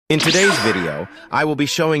In today's video, I will be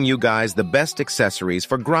showing you guys the best accessories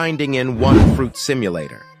for grinding in one fruit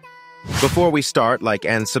simulator. Before we start, like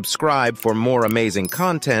and subscribe for more amazing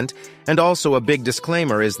content, and also a big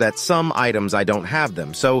disclaimer is that some items I don't have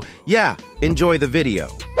them, so yeah, enjoy the video.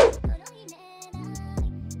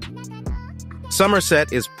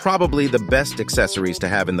 Somerset is probably the best accessories to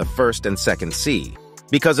have in the first and second C,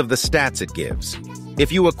 because of the stats it gives.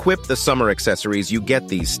 If you equip the summer accessories, you get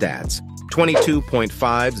these stats: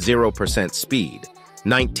 22.50% speed,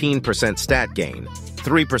 19% stat gain,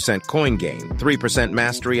 3% coin gain, 3%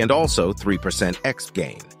 mastery, and also 3% X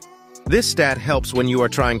gain. This stat helps when you are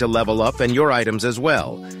trying to level up and your items as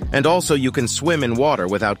well, and also you can swim in water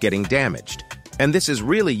without getting damaged. And this is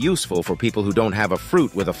really useful for people who don't have a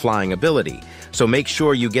fruit with a flying ability, so make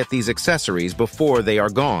sure you get these accessories before they are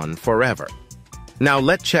gone forever. Now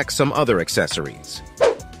let's check some other accessories.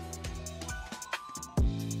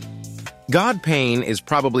 God Pain is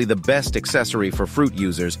probably the best accessory for fruit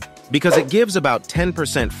users because it gives about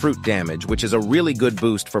 10% fruit damage, which is a really good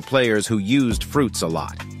boost for players who used fruits a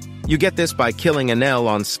lot. You get this by killing Enel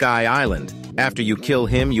on Sky Island. After you kill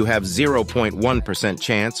him, you have 0.1%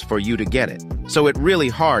 chance for you to get it, so it's really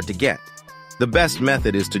hard to get. The best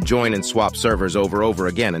method is to join and swap servers over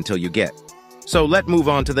again until you get. So let's move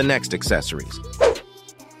on to the next accessories.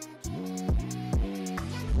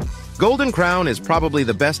 Golden Crown is probably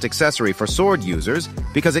the best accessory for sword users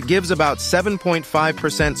because it gives about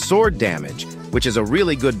 7.5% sword damage, which is a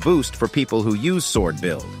really good boost for people who use sword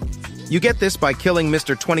build. You get this by killing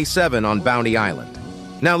Mr. 27 on Bounty Island.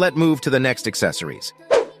 Now let's move to the next accessories.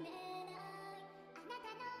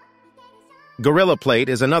 Gorilla Plate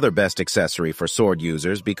is another best accessory for sword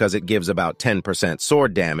users because it gives about 10%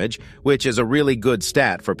 sword damage, which is a really good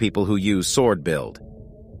stat for people who use sword build.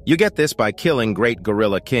 You get this by killing Great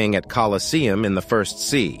Gorilla King at Colosseum in the first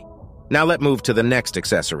C. Now let's move to the next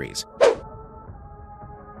accessories.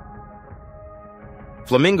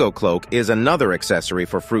 Flamingo Cloak is another accessory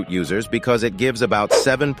for fruit users because it gives about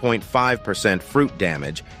 7.5% fruit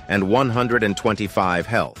damage and 125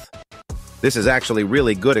 health. This is actually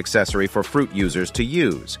really good accessory for fruit users to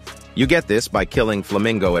use. You get this by killing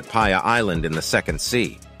Flamingo at Paya Island in the second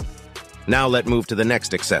C. Now let's move to the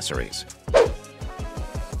next accessories.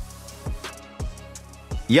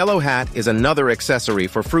 Yellow Hat is another accessory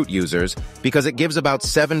for fruit users because it gives about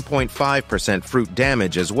 7.5% fruit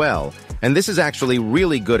damage as well, and this is actually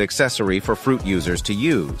really good accessory for fruit users to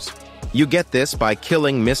use. You get this by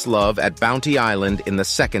killing Miss Love at Bounty Island in the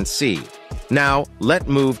second C. Now, let's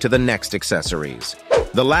move to the next accessories.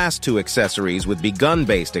 The last two accessories would be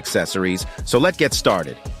gun-based accessories, so let's get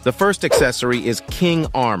started. The first accessory is King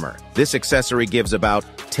Armor. This accessory gives about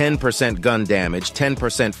 10% gun damage,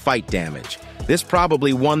 10% fight damage. This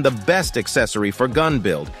probably won the best accessory for gun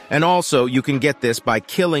build, and also you can get this by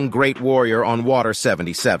killing Great Warrior on Water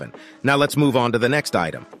 77. Now let's move on to the next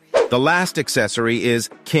item. The last accessory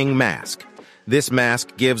is King Mask. This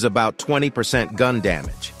mask gives about 20% gun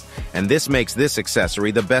damage, and this makes this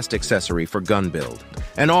accessory the best accessory for gun build.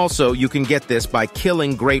 And also you can get this by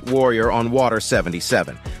killing Great Warrior on Water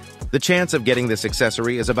 77. The chance of getting this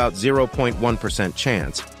accessory is about 0.1%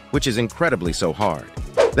 chance, which is incredibly so hard.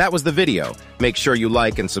 That was the video. Make sure you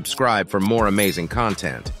like and subscribe for more amazing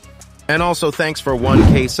content. And also thanks for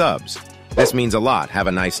 1K subs. This means a lot. Have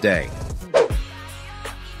a nice day.